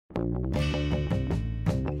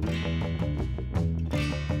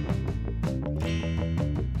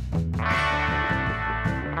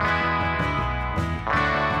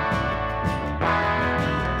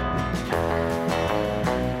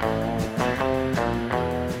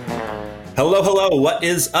Hello, hello, what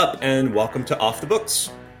is up, and welcome to Off the Books,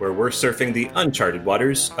 where we're surfing the uncharted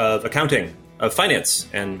waters of accounting, of finance,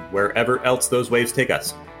 and wherever else those waves take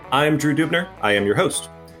us. I'm Drew Dubner, I am your host.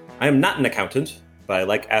 I am not an accountant, but I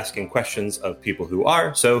like asking questions of people who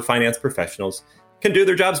are, so finance professionals can do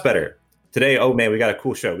their jobs better. Today, oh man, we got a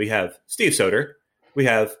cool show. We have Steve Soter, we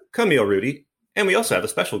have Camille Rudy, and we also have a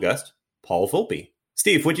special guest, Paul Volpe.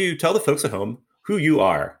 Steve, would you tell the folks at home who you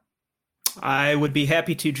are? I would be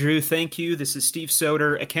happy to, Drew. Thank you. This is Steve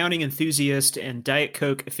Soter, accounting enthusiast and Diet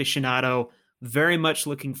Coke aficionado. Very much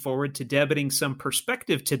looking forward to debating some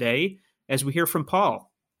perspective today as we hear from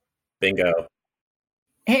Paul. Bingo.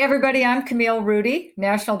 Hey, everybody. I'm Camille Rudy,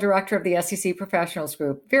 National Director of the SEC Professionals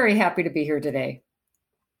Group. Very happy to be here today.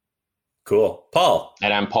 Cool. Paul.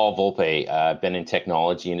 And I'm Paul Volpe. I've been in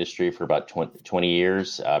technology industry for about 20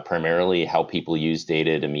 years, primarily how people use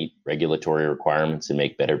data to meet regulatory requirements and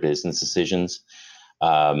make better business decisions.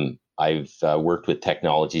 I've worked with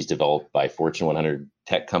technologies developed by Fortune 100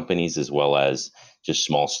 tech companies as well as just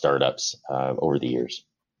small startups over the years.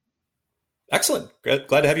 Excellent. Glad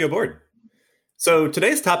to have you aboard. So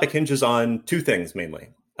today's topic hinges on two things mainly.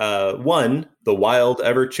 One, the wild,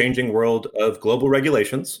 ever-changing world of global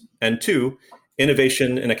regulations, and two,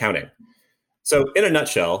 innovation in accounting. So in a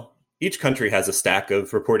nutshell, each country has a stack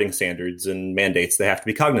of reporting standards and mandates they have to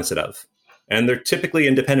be cognizant of, and they're typically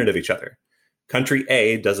independent of each other. Country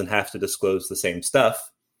A doesn't have to disclose the same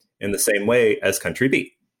stuff in the same way as country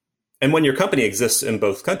B. And when your company exists in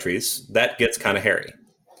both countries, that gets kind of hairy.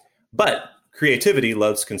 But creativity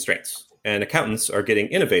loves constraints. And accountants are getting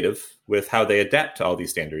innovative with how they adapt to all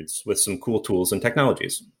these standards with some cool tools and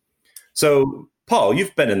technologies. So, Paul,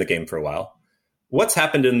 you've been in the game for a while. What's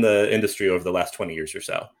happened in the industry over the last 20 years or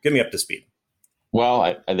so? Get me up to speed.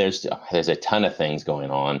 Well, there's a ton of things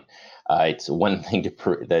going on. It's one thing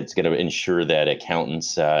that's going to ensure that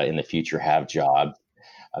accountants in the future have jobs.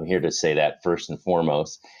 I'm here to say that first and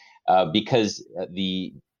foremost, because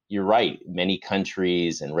you're right. Many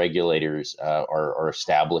countries and regulators are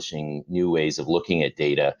establishing new ways of looking at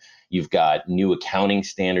data. You've got new accounting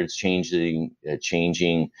standards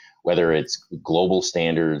changing, whether it's global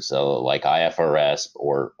standards like IFRS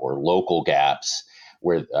or local gaps,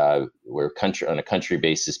 where on a country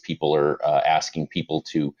basis, people are asking people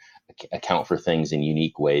to account for things in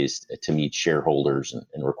unique ways to meet shareholders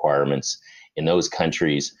and requirements in those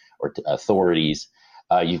countries or authorities.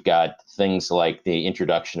 You've got things like the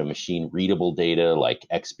introduction of machine readable data like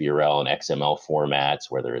XBRL and XML formats,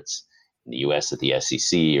 whether it's in the US at the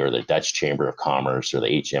SEC or the Dutch Chamber of Commerce or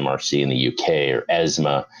the HMRC in the UK or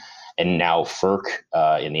ESMA, and now FERC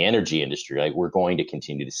in the energy industry. Like, we're going to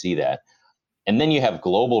continue to see that. And then you have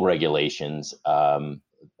global regulations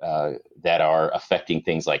that are affecting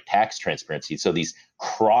things like tax transparency. So these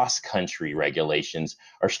cross-country regulations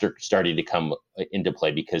are starting to come into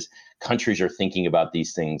play because countries are thinking about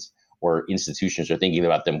these things, or institutions are thinking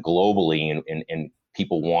about them globally, and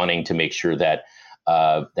people wanting to make sure that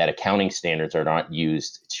that accounting standards are not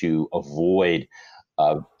used to avoid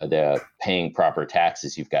the paying proper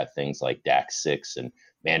taxes. You've got things like DAX 6 and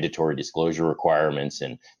mandatory disclosure requirements,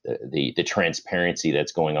 and the transparency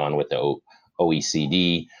that's going on with the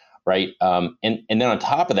OECD, right? And then on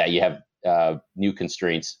top of that, you have new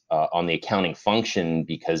constraints on the accounting function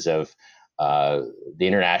because of the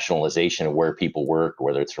internationalization of where people work,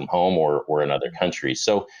 whether it's from home or in other countries.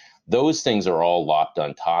 So those things are all locked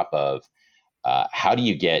on top of how do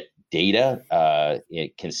you get data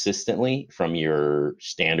consistently from your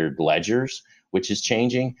standard ledgers, which is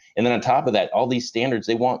changing. And then on top of that, all these standards,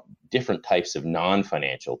 they want different types of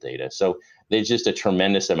non-financial data. So there's just a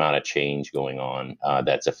tremendous amount of change going on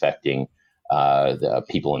that's affecting the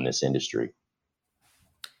people in this industry.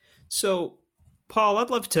 So, Paul, I'd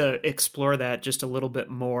love to explore that just a little bit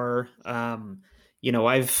more.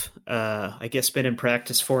 I've, I guess, been in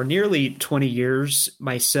practice for nearly 20 years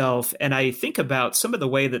myself, and I think about some of the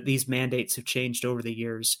way that these mandates have changed over the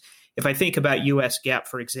years. If I think about U.S. GAAP,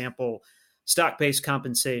 for example, stock-based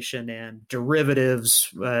compensation and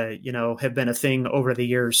derivatives, have been a thing over the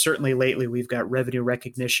years. Certainly lately, we've got revenue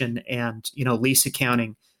recognition and, lease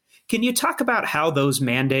accounting. Can you talk about how those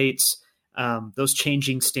mandates, those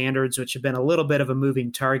changing standards, which have been a little bit of a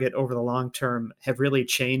moving target over the long term, have really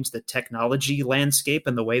changed the technology landscape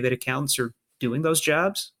and the way that accountants are doing those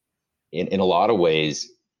jobs? In a lot of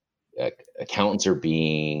ways, accountants are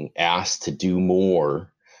being asked to do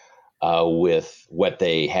more with what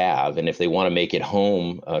they have. And if they want to make it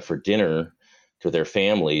home for dinner to their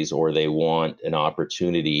families, or they want an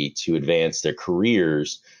opportunity to advance their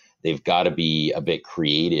careers, they've got to be a bit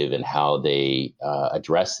creative in how they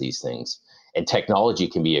address these things. And technology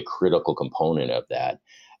can be a critical component of that.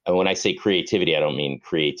 And when I say creativity, I don't mean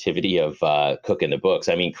creativity of cooking the books.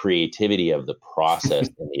 I mean creativity of the process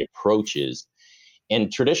and the approaches.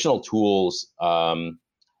 And traditional tools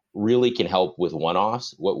really can help with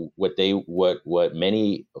one-offs. What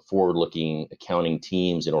many forward-looking accounting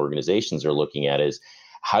teams and organizations are looking at is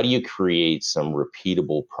how do you create some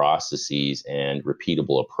repeatable processes and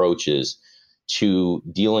repeatable approaches to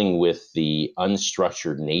dealing with the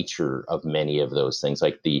unstructured nature of many of those things.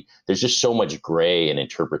 There's just so much gray and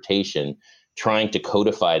interpretation, trying to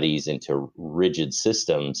codify these into rigid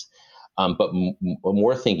systems, but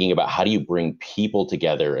more thinking about how do you bring people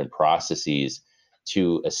together and processes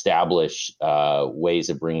to establish ways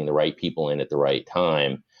of bringing the right people in at the right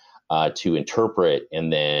time, to interpret,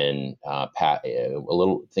 and then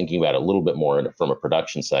thinking about it a little bit more from a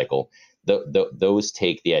production cycle. Those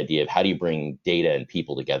take the idea of how do you bring data and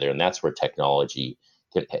people together, and that's where technology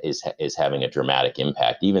is having a dramatic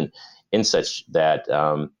impact, even in such that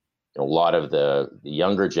a lot of the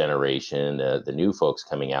younger generation, the new folks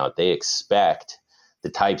coming out, they expect the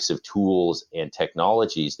types of tools and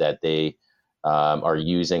technologies that they are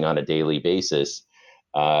using on a daily basis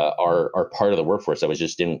are part of the workforce. I was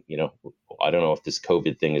just in, I don't know if this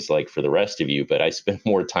COVID thing is like for the rest of you, but I spend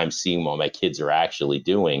more time seeing what my kids are actually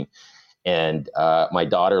doing. And my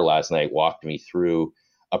daughter last night walked me through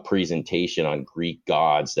a presentation on Greek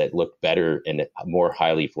gods that looked better and more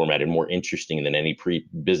highly formatted, more interesting than any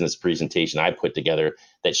business presentation I put together,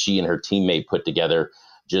 that she and her teammate put together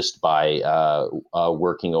just by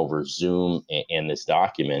working over Zoom and this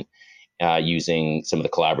document, using some of the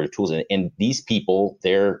collaborative tools. And these people,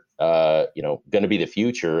 they're going to be the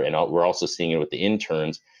future. And we're also seeing it with the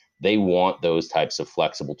interns. They want those types of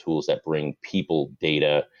flexible tools that bring people,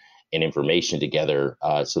 data, and information together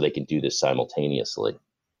so they can do this simultaneously.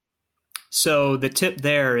 So the tip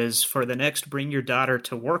there is, for the next Bring Your Daughter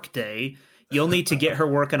to Work Day, you'll need to get her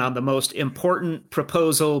working on the most important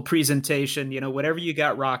proposal, presentation, whatever you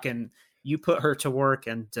got rocking, you put her to work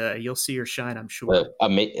and you'll see her shine, I'm sure.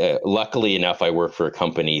 Luckily enough, I work for a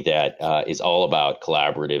company that is all about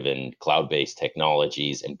collaborative and cloud-based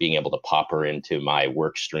technologies, and being able to pop her into my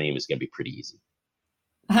work stream is going to be pretty easy.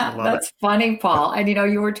 That's funny, Paul. And,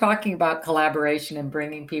 you were talking about collaboration and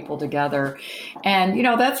bringing people together. And,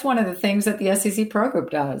 that's one of the things that the SEC Pro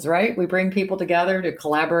Group does, right? We bring people together to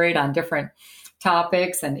collaborate on different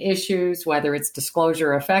topics and issues, whether it's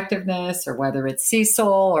disclosure effectiveness or whether it's CECL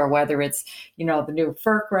or whether it's, the new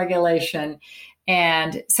FERC regulation.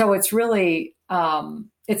 And so it's really,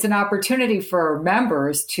 it's an opportunity for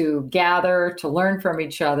members to gather, to learn from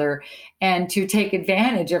each other, and to take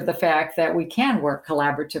advantage of the fact that we can work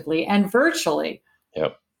collaboratively and virtually.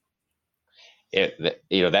 Yep.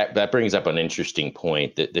 That brings up an interesting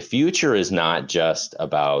point. That the future is not just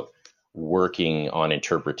about working on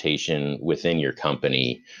interpretation within your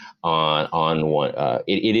company on one.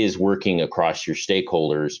 It is working across your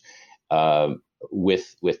stakeholders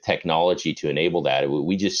with technology to enable that.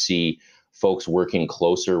 We just see folks working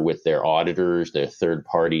closer with their auditors, their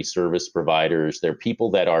third-party service providers, their people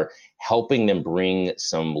that are helping them bring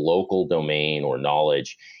some local domain or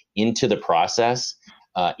knowledge into the process,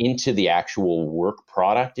 into the actual work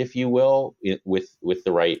product, if you will, with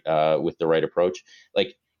the right approach.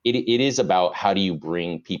 Like it is about how do you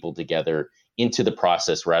bring people together into the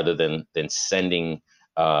process rather than sending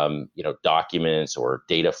documents or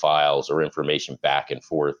data files or information back and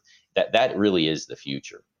forth. That really is the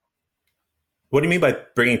future. What do you mean by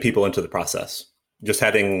bringing people into the process? Just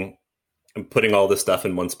putting all this stuff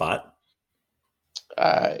in one spot?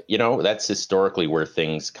 That's historically where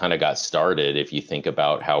things kind of got started. If you think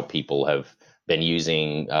about how people have been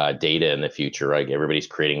using data in the future, right? Everybody's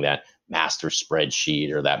creating that master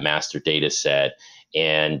spreadsheet or that master data set,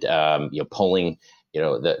 and pulling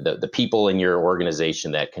the people in your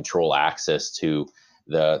organization that control access to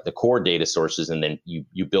the core data sources, and then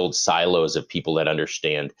you build silos of people that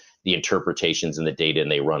understand the interpretations in the data,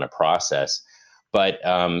 and they run a process. But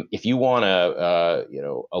if you want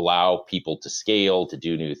to allow people to scale, to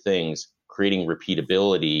do new things, creating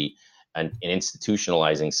repeatability and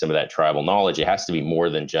institutionalizing some of that tribal knowledge, it has to be more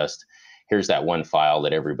than just here's that one file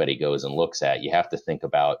that everybody goes and looks at. You have to think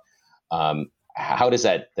about how does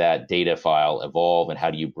that data file evolve, and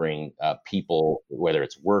how do you bring people, whether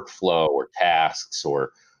it's workflow or tasks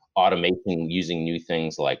or automation using new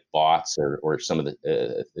things like bots or some of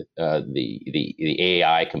the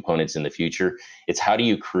AI components in the future. It's how do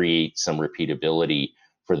you create some repeatability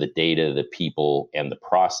for the data, the people, and the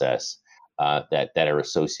process that are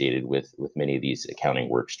associated with many of these accounting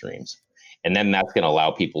work streams. And then that's going to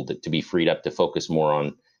allow people to be freed up to focus more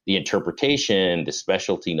on the interpretation, the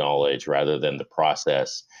specialty knowledge, rather than the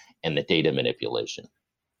process and the data manipulation.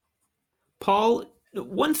 Paul,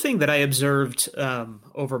 one thing that I observed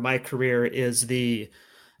over my career is the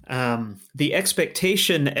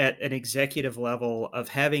expectation at an executive level of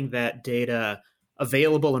having that data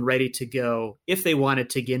available and ready to go if they wanted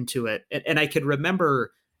to get into it. And I could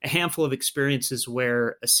remember a handful of experiences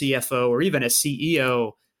where a CFO or even a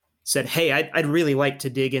CEO said, "Hey, I'd really like to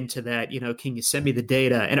dig into that. Can you send me the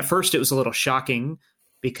data?" And at first it was a little shocking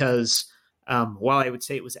because while I would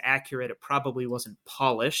say it was accurate, it probably wasn't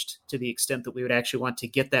polished to the extent that we would actually want to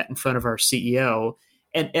get that in front of our CEO.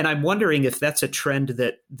 And I'm wondering if that's a trend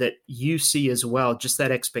that you see as well, just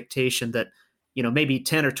that expectation that, maybe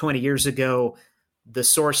 10 or 20 years ago, the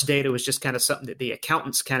source data was just kind of something that the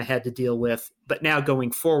accountants kind of had to deal with. But now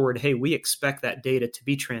going forward, hey, we expect that data to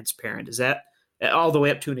be transparent. Is that all the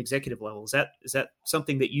way up to an executive level? Is that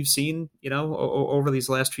something that you've seen, over these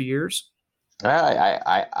last few years?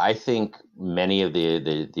 I think many of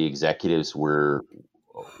the executives we're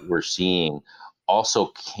seeing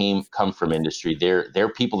also come from industry. They're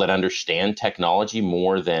people that understand technology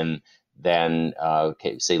more than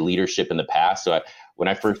say leadership in the past. So when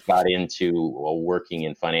I first got into working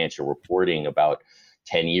in financial reporting about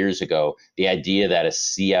 10 years ago, the idea that a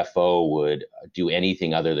CFO would do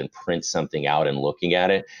anything other than print something out and looking at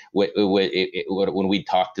it, when we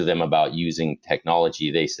talked to them about using technology,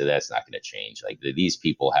 they said that's not going to change. Like these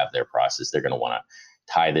people have their process. They're going to want to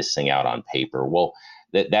tie this thing out on paper. Well,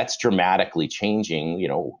 that's dramatically changing.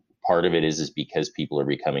 Part of it is because people are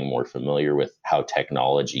becoming more familiar with how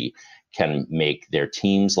technology can make their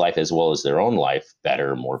team's life as well as their own life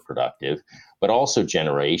better, more productive, but also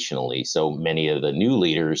generationally. So many of the new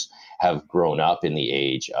leaders have grown up in the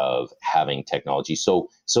age of having technology. So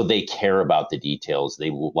they care about the details.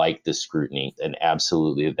 They like the scrutiny, and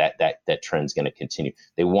absolutely that trend's going to continue.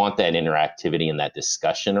 They want that interactivity and that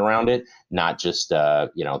discussion around it, not just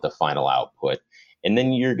the final output. And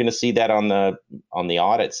then you're going to see that on the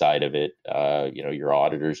audit side of it. Your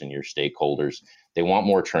auditors and your stakeholders, they want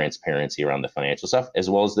more transparency around the financial stuff as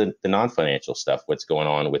well as the non-financial stuff. What's going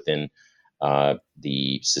on within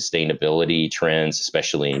the sustainability trends,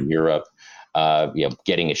 especially in Europe.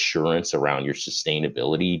 Getting assurance around your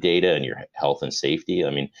sustainability data and your health and safety.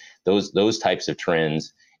 I mean, those types of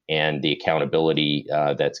trends and the accountability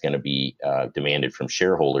that's going to be demanded from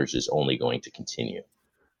shareholders is only going to continue.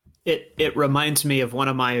 It reminds me of one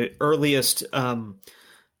of my earliest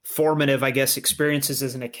formative, experiences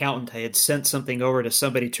as an accountant. I had sent something over to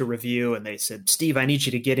somebody to review, and they said, "Steve, I need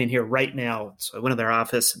you to get in here right now." So I went to their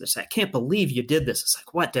office, and they said, "I can't believe you did this." It's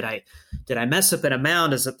like, "What? Did I mess up an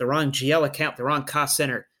amount? Is it the wrong GL account, the wrong cost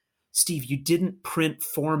center?" "Steve, you didn't print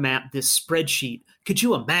format this spreadsheet. Could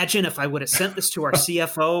you imagine if I would have sent this to our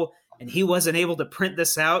CFO and he wasn't able to print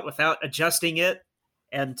this out without adjusting it?"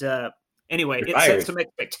 And anyway, it set some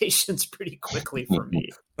expectations pretty quickly for me.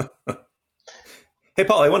 Hey,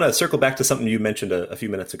 Paul, I want to circle back to something you mentioned a few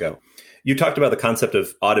minutes ago. You talked about the concept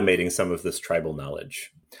of automating some of this tribal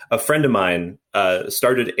knowledge. A friend of mine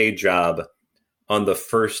started a job on the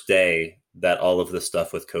first day that all of this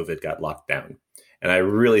stuff with COVID got locked down. And I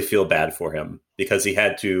really feel bad for him because he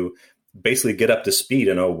had to basically get up to speed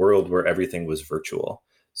in a world where everything was virtual.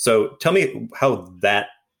 So tell me how that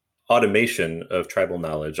automation of tribal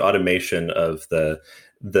knowledge, automation of the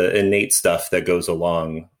innate stuff that goes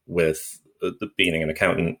along with being an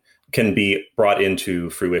accountant can be brought into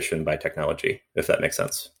fruition by technology, if that makes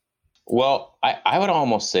sense. Well, I would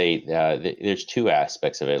almost say there's two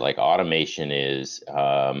aspects of it. Like automation is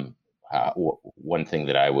one thing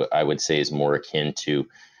that I would say is more akin to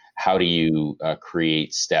how do you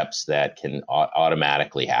create steps that can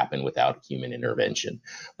automatically happen without human intervention.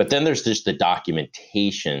 But then there's just the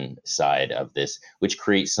documentation side of this, which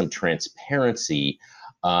creates some transparency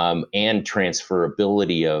and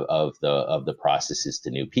transferability of the processes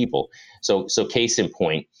to new people. So case in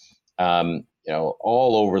point,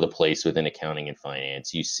 all over the place within accounting and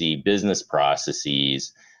finance, you see business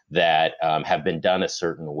processes that have been done a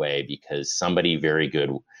certain way because somebody very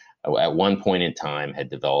good at one point in time had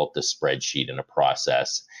developed a spreadsheet and a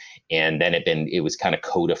process, and then it was kind of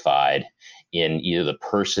codified in either the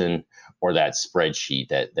person or that spreadsheet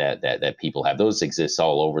that people have. Those exist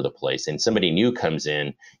all over the place. And somebody new comes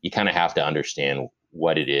in, you kind of have to understand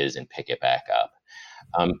what it is and pick it back up.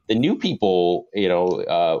 The new people,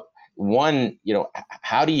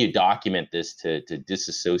 how do you document this to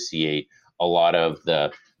disassociate a lot of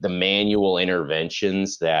the manual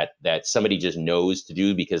interventions that somebody just knows to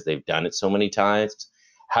do because they've done it so many times?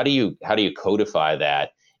 How do you codify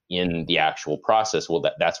that in the actual process? Well,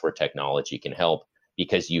 that's where technology can help,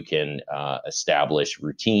 because you can establish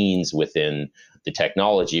routines within the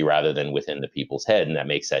technology rather than within the people's head, and that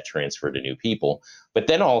makes that transfer to new people. But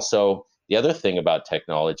then also The other thing about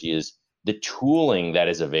technology is the tooling that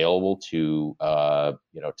is available to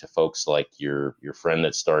to folks like your friend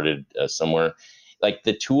that started somewhere, like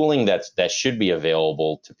the tooling that should be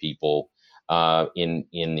available to people in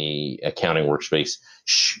the accounting workspace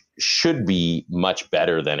should be much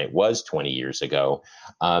better than it was 20 years ago.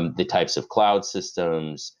 The types of cloud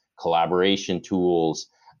systems, collaboration tools,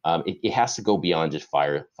 it has to go beyond just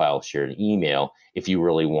file shared email if you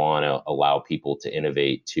really want to allow people to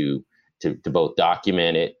innovate, to both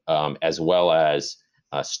document it as well as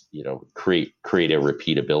create a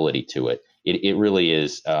repeatability to it. It really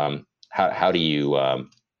is. How do you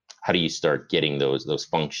start getting those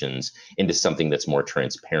functions into something that's more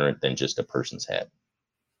transparent than just a person's head?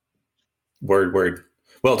 Word.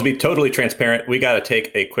 Well, to be totally transparent, we got to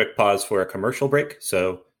take a quick pause for a commercial break.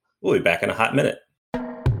 So we'll be back in a hot minute.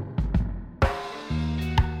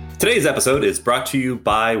 Today's episode is brought to you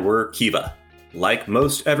by Workiva. Like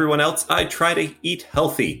most everyone else, I try to eat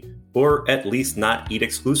healthy, or at least not eat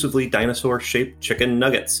exclusively dinosaur-shaped chicken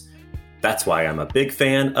nuggets. That's why I'm a big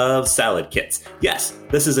fan of salad kits. Yes,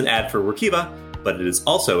 this is an ad for Workiva, but it is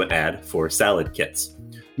also an ad for salad kits.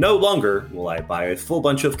 No longer will I buy a full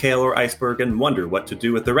bunch of kale or iceberg and wonder what to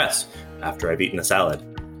do with the rest after I've eaten a salad.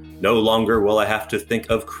 No longer will I have to think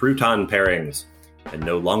of crouton pairings. And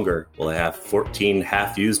no longer will I have 14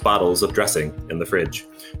 half-used bottles of dressing in the fridge.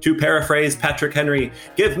 To paraphrase Patrick Henry,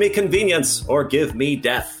 give me convenience or give me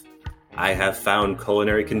death. I have found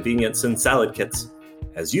culinary convenience in salad kits,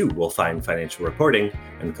 as you will find financial reporting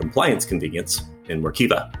and compliance convenience in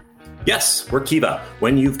Workiva. Yes, Workiva,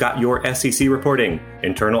 when you've got your SEC reporting,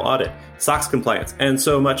 internal audit, SOX compliance, and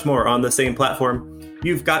so much more on the same platform,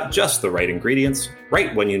 you've got just the right ingredients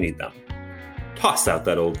right when you need them. Toss out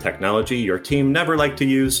that old technology your team never liked to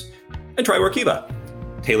use and try Workiva.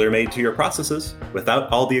 Tailor-made to your processes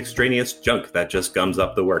without all the extraneous junk that just gums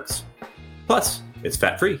up the works. Plus, it's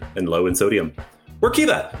fat-free and low in sodium.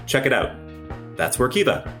 Workiva, check it out. That's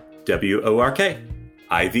Workiva,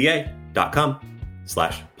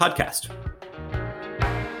 WORKIVA.com/podcast.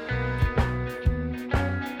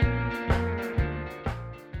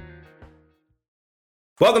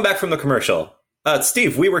 Welcome back from the commercial.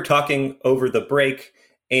 Steve, we were talking over the break,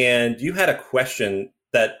 and you had a question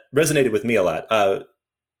that resonated with me a lot. I'll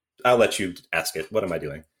let you ask it. What am I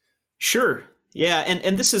doing? Sure. Yeah,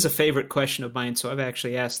 and this is a favorite question of mine, so I've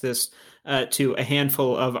actually asked this to a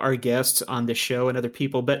handful of our guests on the show and other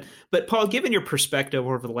people. But Paul, given your perspective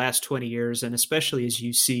over the last 20 years, and especially as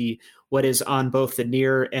you see what is on both the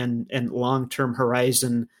near and long-term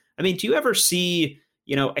horizon, I mean, do you ever see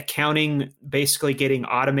accounting basically getting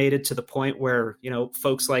automated to the point where,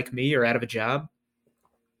 folks like me are out of a job?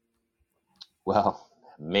 Well,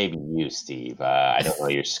 maybe you, Steve. I don't know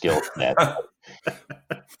your skill set.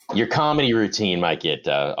 Your comedy routine might get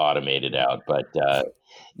automated out, but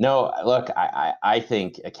no, look, I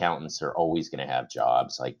think accountants are always going to have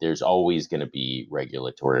jobs. Like there's always going to be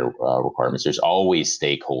regulatory requirements. There's always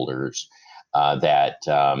stakeholders that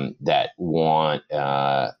want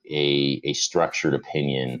a structured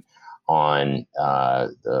opinion on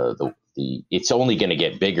the. It's only going to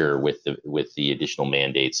get bigger with the additional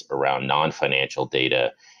mandates around non-financial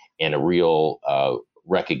data and a real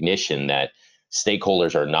recognition that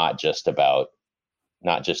stakeholders are not just about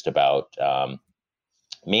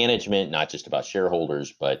management, not just about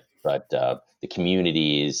shareholders, but the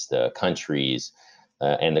communities, the countries,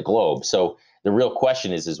 and the globe. So the real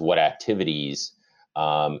question is what activities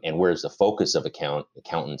and where's the focus of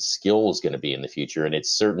accountants' skills going to be in the future? And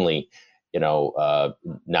it's certainly,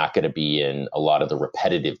 not going to be in a lot of the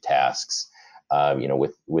repetitive tasks,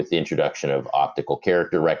 with the introduction of optical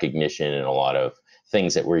character recognition and a lot of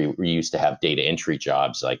things that we used to have data entry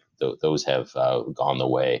jobs, like those have gone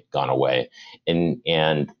away,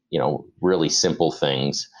 and really simple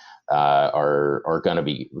things are going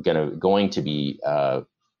to be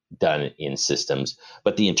done in systems.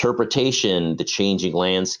 But the interpretation, the changing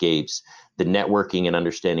landscapes, the networking and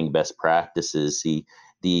understanding best practices,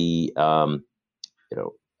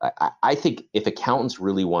 I think if accountants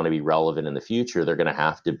really want to be relevant in the future, they're going to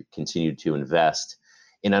have to continue to invest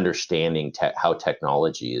in understanding how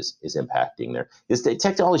technology is impacting there.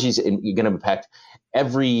 Technology is going to impact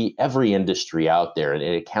every industry out there, and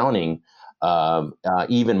in accounting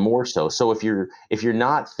even more so. So if you're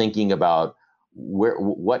not thinking about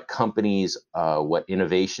what companies, what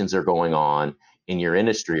innovations are going on in your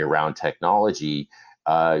industry around technology,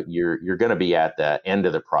 you're going to be at the end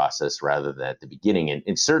of the process rather than at the beginning.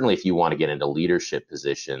 And certainly, if you want to get into leadership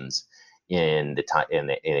positions in the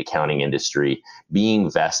accounting industry, being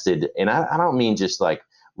vested, and I don't mean just like,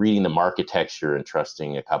 reading the marketecture and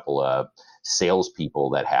trusting a couple of salespeople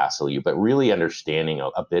that hassle you, but really understanding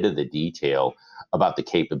a bit of the detail about the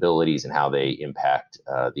capabilities and how they impact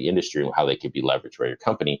the industry and how they could be leveraged by your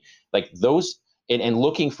company. Like those, and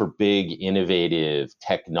looking for big, innovative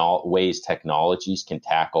ways technologies can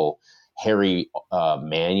tackle hairy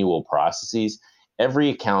manual processes. Every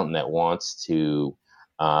accountant that wants to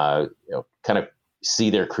kind of see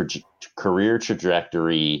their career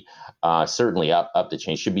trajectory certainly up the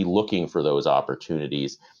chain should be looking for those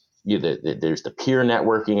opportunities. There's the peer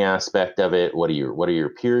networking aspect of it. What are your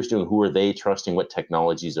peers doing? Who are they trusting? What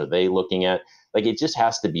technologies are they looking at? Like it just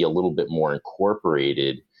has to be a little bit more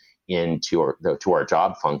incorporated into our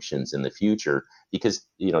job functions in the future, because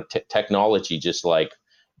technology, just like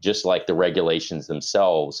the regulations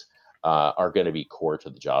themselves, are going to be core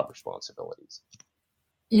to the job responsibilities.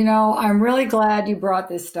 I'm really glad you brought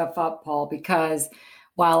this stuff up, Paul, because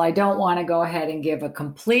while I don't want to go ahead and give a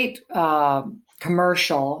complete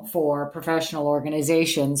commercial for professional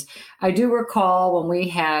organizations, I do recall when we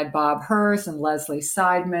had Bob Hurst and Leslie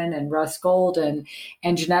Seidman and Russ Golden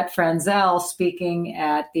and Jeanette Frenzel speaking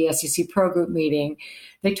at the SEC Pro Group meeting,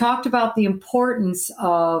 they talked about the importance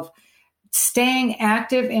of staying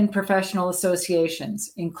active in professional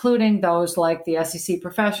associations, including those like the SEC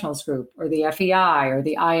Professionals Group or the FEI or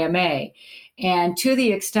the IMA. And to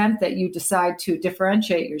the extent that you decide to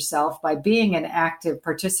differentiate yourself by being an active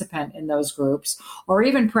participant in those groups, or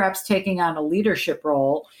even perhaps taking on a leadership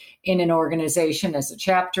role in an organization as a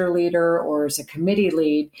chapter leader or as a committee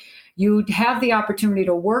lead, you'd have the opportunity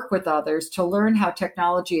to work with others to learn how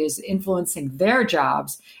technology is influencing their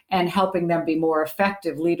jobs and helping them be more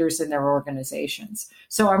effective leaders in their organizations.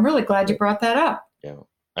 So I'm really glad you brought that up. Yeah.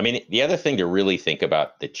 I mean, the other thing to really think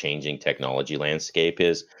about the changing technology landscape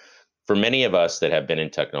is, for many of us that have been in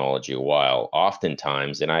technology a while,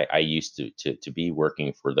 oftentimes, and I used to be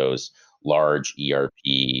working for those large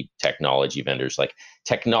ERP technology vendors, like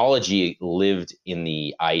technology lived in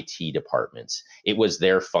the IT departments. It was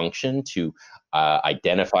their function to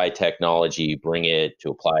identify technology, bring it to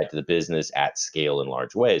apply it to the business at scale in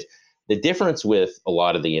large ways. The difference with a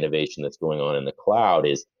lot of the innovation that's going on in the cloud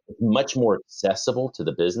is much more accessible to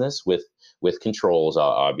the business with controls,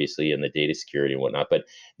 obviously, and the data security and whatnot. But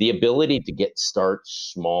the ability to start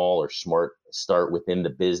small or start within the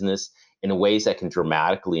business in ways that can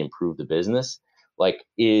dramatically improve the business, like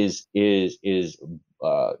is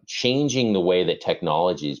changing the way that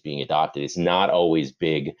technology is being adopted. It's not always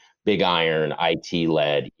big iron,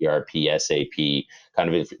 IT-led, ERP, SAP,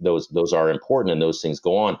 kind of those are important and those things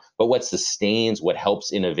go on. But what sustains, what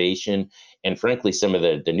helps innovation, and frankly, some of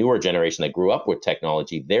the newer generation that grew up with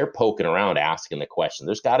technology, they're poking around, asking the question.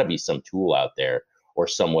 There's got to be some tool out there or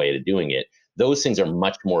some way to doing it. Those things are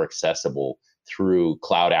much more accessible through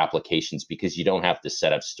cloud applications because you don't have to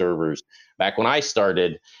set up servers. Back when I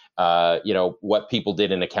started, what people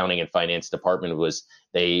did in accounting and finance department was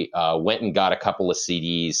they went and got a couple of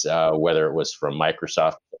CDs, whether it was from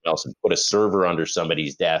Microsoft or else, and put a server under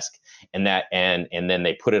somebody's desk, and then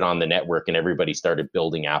they put it on the network, and everybody started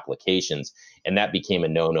building applications, and that became a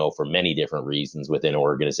no-no for many different reasons within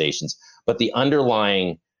organizations. But the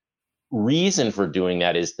underlying reason for doing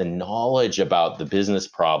that is the knowledge about the business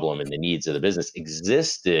problem and the needs of the business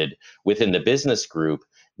existed within the business group,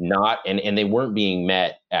 and they weren't being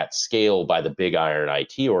met at scale by the big iron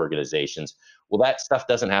IT organizations. Well, that stuff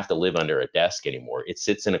doesn't have to live under a desk anymore. It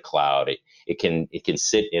sits in a cloud. It can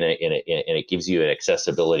sit and it gives you an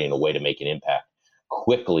accessibility and a way to make an impact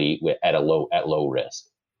quickly at low risk.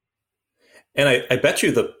 And I bet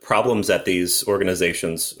you the problems at these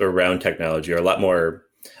organizations around technology are a lot more,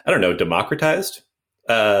 I don't know, democratized.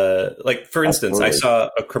 Like, for instance, I saw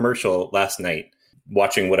a commercial last night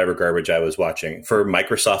watching whatever garbage I was watching for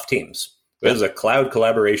Microsoft Teams. It was a cloud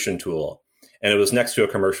collaboration tool, and it was next to a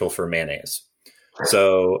commercial for mayonnaise.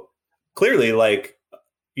 So clearly, like,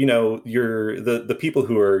 the people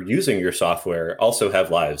who are using your software also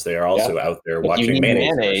have lives. They are also out there watching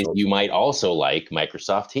mayonnaise. You might also like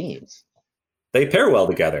Microsoft Teams. They pair well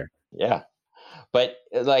together. Yeah. But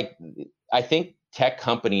I think tech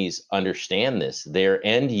companies understand this. Their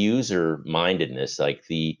end user mindedness, like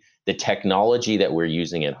the technology that we're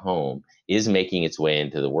using at home, is making its way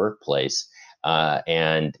into the workplace,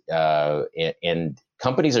 and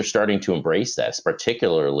companies are starting to embrace this,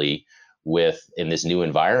 particularly in this new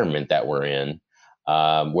environment that we're in,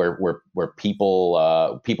 where people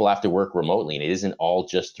have to work remotely, and it isn't all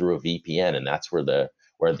just through a VPN, and that's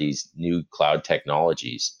where these new cloud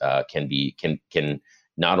technologies can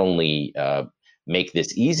not only make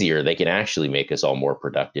this easier, they can actually make us all more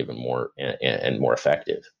productive and more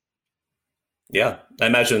effective. Yeah, I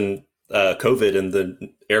imagine COVID and the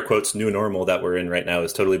air quotes new normal that we're in right now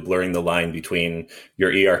is totally blurring the line between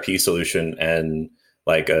your ERP solution and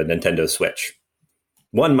like a Nintendo Switch.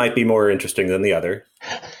 One might be more interesting than the other.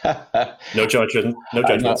 No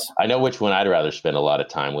judgments. I know which one I'd rather spend a lot of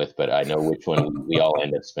time with, but I know which one we all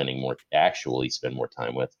end up spend more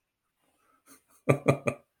time with.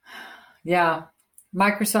 Yeah.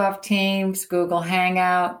 Microsoft Teams, Google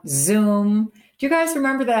Hangout, Zoom. Do you guys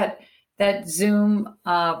remember that Zoom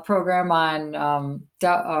program on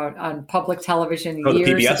public television years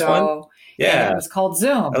PBS ago? One? Yeah. It was called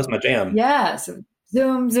Zoom. That was my jam. Yes.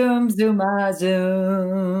 Zoom. Come on,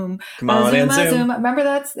 Zoom. Remember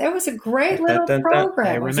that? It was a great little program.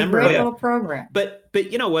 I remember. Little program. But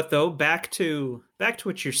you know what though? Back to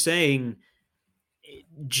what you're saying.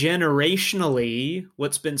 Generationally,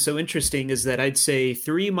 what's been so interesting is that I'd say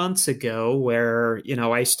 3 months ago, where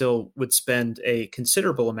I still would spend a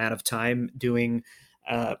considerable amount of time doing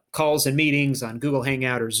calls and meetings on Google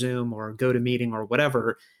Hangout or Zoom or GoToMeeting or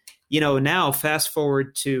whatever. Now fast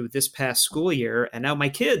forward to this past school year, and now my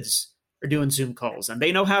kids are doing Zoom calls, and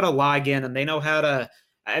they know how to log in, and they know how to.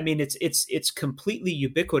 I mean, it's completely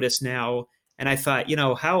ubiquitous now. And I thought,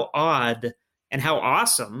 how odd and how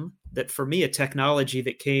awesome that for me, a technology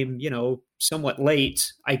that came, somewhat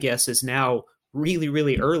late, I guess, is now really,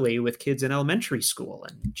 really early with kids in elementary school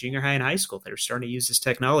and junior high and high school that are starting to use this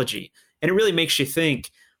technology. And it really makes you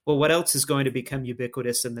think, well, what else is going to become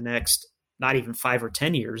ubiquitous in the next, not even 5 or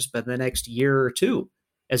 10 years, but the next year or two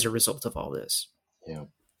as a result of all this? Yeah.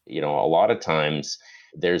 A lot of times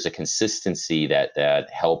there's a consistency that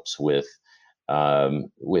helps with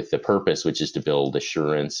the purpose, which is to build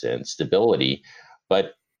assurance and stability.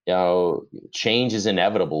 But change is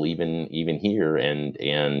inevitable even here,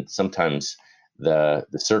 and sometimes the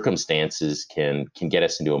circumstances can get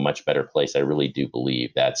us into a much better place. I really do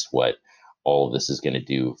believe that's what all of this is going to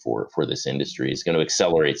do for this industry. It's going to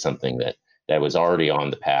accelerate something that was already on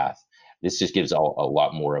the path. This just gives a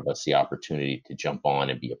lot more of us the opportunity to jump on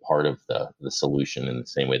and be a part of the solution in the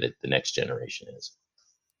same way that the next generation is.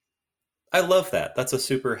 I love that. That's a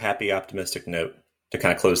super happy, optimistic note to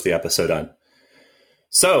kind of close the episode on.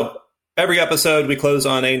 So every episode, we close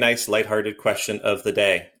on a nice, lighthearted question of the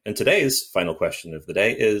day. And today's final question of the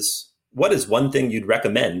day is, what is one thing you'd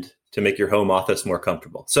recommend to make your home office more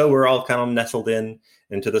comfortable? So we're all kind of nestled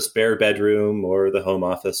into the spare bedroom or the home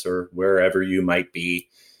office or wherever you might be.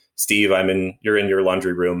 Steve, you're in your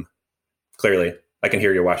laundry room. Clearly, I can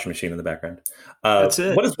hear your washing machine in the background. That's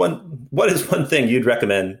it. What is one thing you'd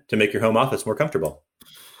recommend to make your home office more comfortable?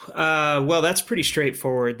 Well, that's pretty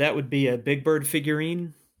straightforward. That would be a Big Bird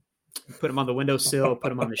figurine. Put them on the windowsill, put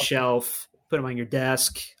them on the shelf, put them on your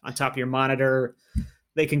desk, on top of your monitor.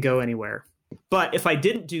 They can go anywhere. But if I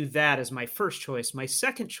didn't do that as my first choice, my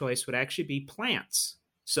second choice would actually be plants.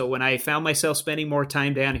 So when I found myself spending more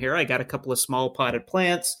time down here, I got a couple of small potted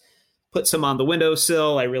plants, put some on the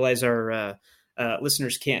windowsill. I realize our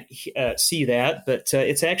listeners can't see that, but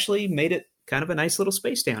it's actually made it kind of a nice little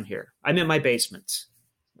space down here. I'm in my basement,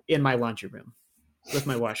 in my laundry room, with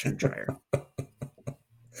my washer and dryer.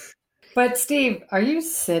 But Steve, are you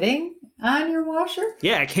sitting on your washer?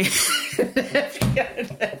 Yeah, I can't.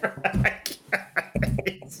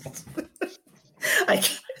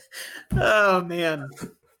 Oh, man.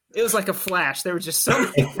 It was like a flash. There were just so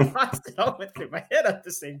many thoughts that all went through my head at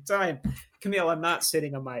the same time. Camille, I'm not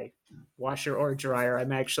sitting on my washer or dryer.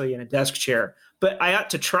 I'm actually in a desk chair. But I ought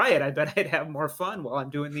to try it. I bet I'd have more fun while I'm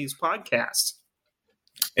doing these podcasts.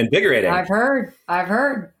 Invigorating. I've heard.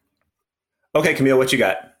 Okay, Camille, what you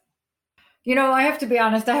got? I have to be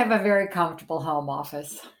honest. I have a very comfortable home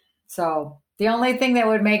office. So the only thing that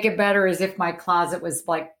would make it better is if my closet was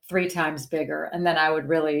like 3 times bigger, and then I would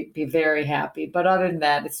really be very happy. But other than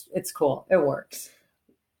that, it's cool. It works.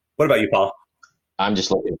 What about you, Paul? I'm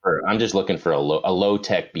just looking for a low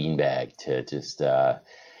tech beanbag to just.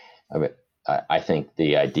 I think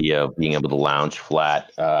the idea of being able to lounge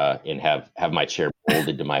flat and have my chair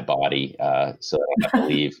folded to my body so I don't have to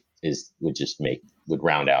leave would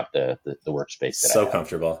round out the workspace. So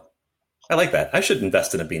comfortable. I like that. I should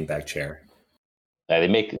invest in a beanbag chair. They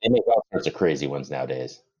make all sorts of crazy ones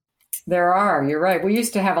nowadays. There are. You're right. We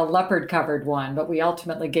used to have a leopard covered one, but we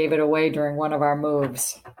ultimately gave it away during one of our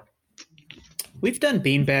moves. We've done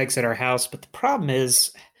beanbags at our house, but the problem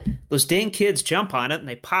is those dang kids jump on it and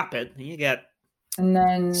they pop it, and you got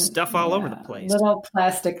stuff all over the place. Little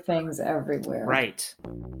plastic things everywhere. Right.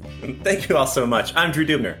 Thank you all so much. I'm Drew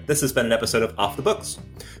Dubner. This has been an episode of Off the Books.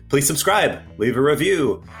 Please subscribe, leave a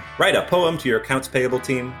review, write a poem to your accounts payable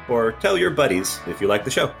team, or tell your buddies if you like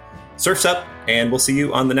the show. Surf's up, and we'll see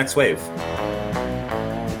you on the next wave.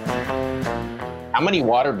 How How many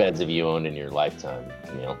waterbeds have you owned in your lifetime,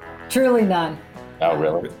 Camille? Truly none. Oh,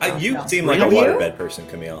 really? You No. seem like Really? a waterbed person,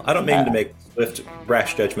 Camille. I don't mean to make swift,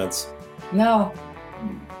 rash judgments. No.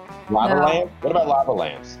 Lava No. lamp? What about lava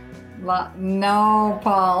lamps? No,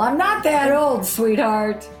 Paul. I'm not that old,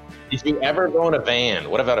 sweetheart. Did you ever go in a van?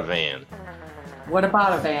 What about a van? What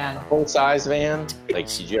about a van? Full-size van? Like,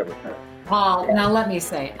 did you ever? Paul, now let me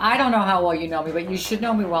say, I don't know how well you know me, but you should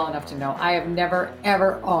know me well enough to know I have never,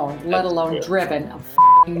 ever owned, let alone driven, a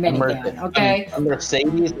f***ing minivan, okay? A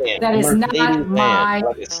Mercedes van. That is not my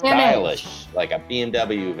like a stylish, like a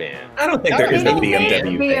BMW van. I don't think there is a Don't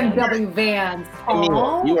BMW make van. BMW vans, Camille,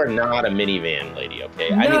 Paul. you are not a minivan lady,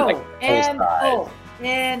 okay? I need No, like full-size.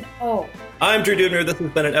 N-O. I'm Drew Dubner. This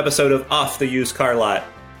has been an episode of Off the Used Car Lot.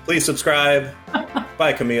 Please subscribe.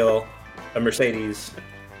 Buy Camille a Mercedes.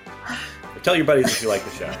 Tell your buddies if you like the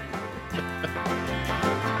show.